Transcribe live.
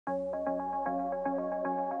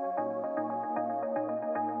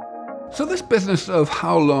So this business of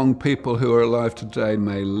how long people who are alive today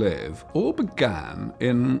may live all began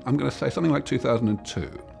in, I'm going to say, something like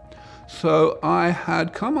 2002. So I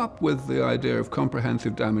had come up with the idea of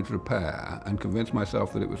comprehensive damage repair and convinced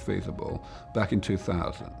myself that it was feasible back in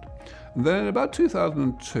 2000. And then in about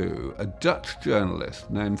 2002, a Dutch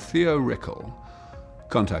journalist named Theo Rickel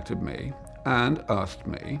contacted me and asked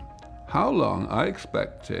me how long I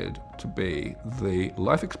expected to be the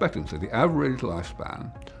life expectancy, the average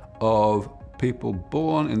lifespan of people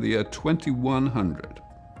born in the year 2100.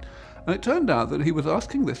 And it turned out that he was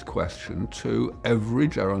asking this question to every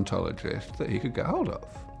gerontologist that he could get hold of.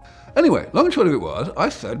 Anyway, long and short of it was, I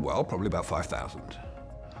said, well, probably about 5,000.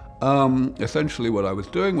 Essentially what I was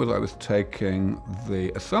doing was I was taking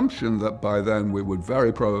the assumption that by then we would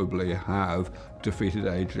very probably have defeated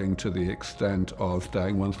aging to the extent of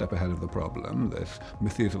staying one step ahead of the problem, this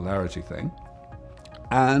Methuselarity thing,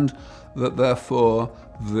 and that therefore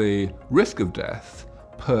the risk of death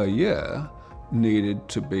per year needed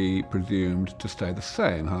to be presumed to stay the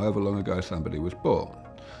same, however long ago somebody was born.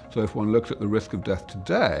 So if one looks at the risk of death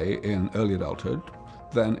today in early adulthood,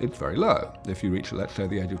 then it's very low. If you reach, let's say,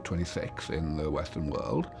 the age of 26 in the Western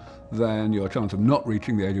world, then your chance of not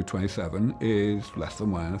reaching the age of 27 is less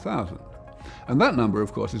than 1 in 1,000. And that number,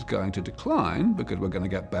 of course, is going to decline because we're going to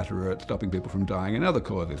get better at stopping people from dying in other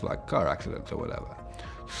causes, like car accidents or whatever.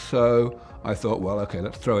 So I thought, well, okay,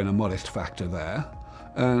 let's throw in a modest factor there.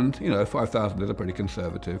 And, 5,000 is a pretty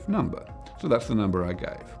conservative number. So that's the number I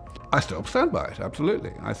gave. I still stand by it,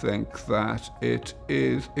 absolutely. I think that it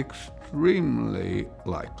is extremely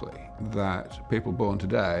likely that people born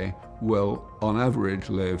today will, on average,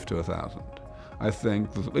 live to 1,000. I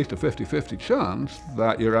think there's at least a 50-50 chance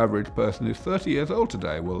that your average person who's 30 years old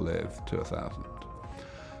today will live to 1,000.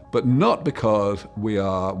 But not because we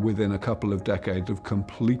are within a couple of decades of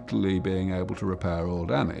completely being able to repair all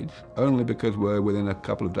damage, only because we're within a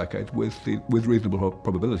couple of decades, with reasonable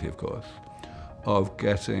probability, of course, of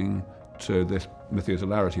getting to this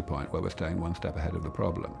Methuselarity point where we're staying one step ahead of the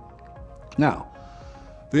problem. Now,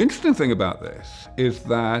 the interesting thing about this is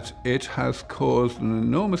that it has caused an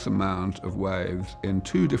enormous amount of waves in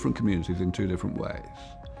two different communities in two different ways.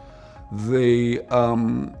 The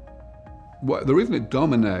reason it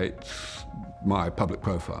dominates my public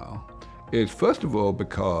profile is, first of all,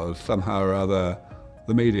 because somehow or other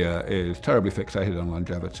the media is terribly fixated on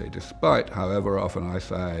longevity, despite however often I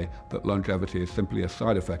say that longevity is simply a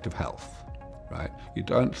side effect of health, right? You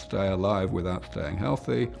don't stay alive without staying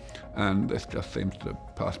healthy, and this just seems to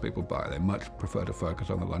pass people by. They much prefer to focus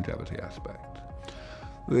on the longevity aspect.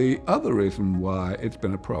 The other reason why it's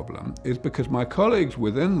been a problem is because my colleagues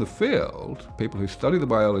within the field, people who study the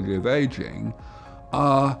biology of aging,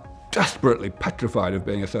 are desperately petrified of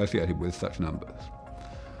being associated with such numbers.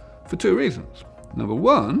 For two reasons. Number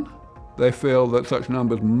one, they feel that such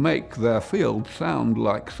numbers make their field sound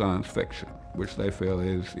like science fiction, which they feel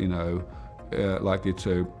is, likely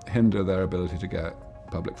to hinder their ability to get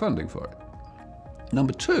public funding for it.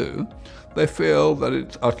 Number two, they feel that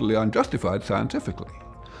it's utterly unjustified scientifically.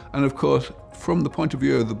 And of course, from the point of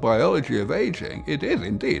view of the biology of aging, it is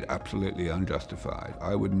indeed absolutely unjustified.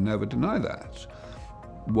 I would never deny that.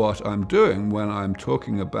 What I'm doing when I'm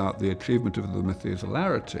talking about the achievement of the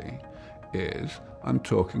Methuselarity is I'm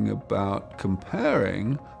talking about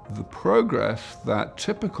comparing the progress that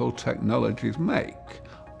typical technologies make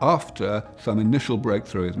after some initial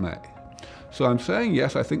breakthrough is made. So I'm saying,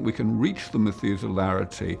 yes, I think we can reach the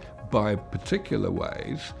Methuselarity by particular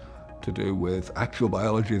ways to do with actual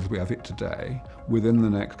biology as we have it today within the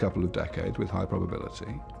next couple of decades with high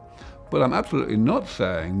probability. But I'm absolutely not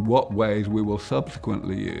saying what ways we will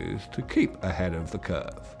subsequently use to keep ahead of the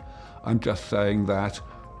curve. I'm just saying that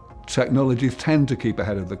technologies tend to keep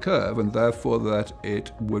ahead of the curve, and therefore that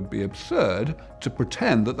it would be absurd to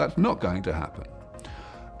pretend that that's not going to happen.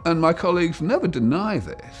 And my colleagues never deny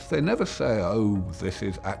this. They never say, oh, this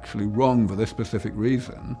is actually wrong for this specific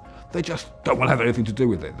reason. They just don't want to have anything to do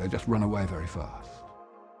with it. They just run away very fast.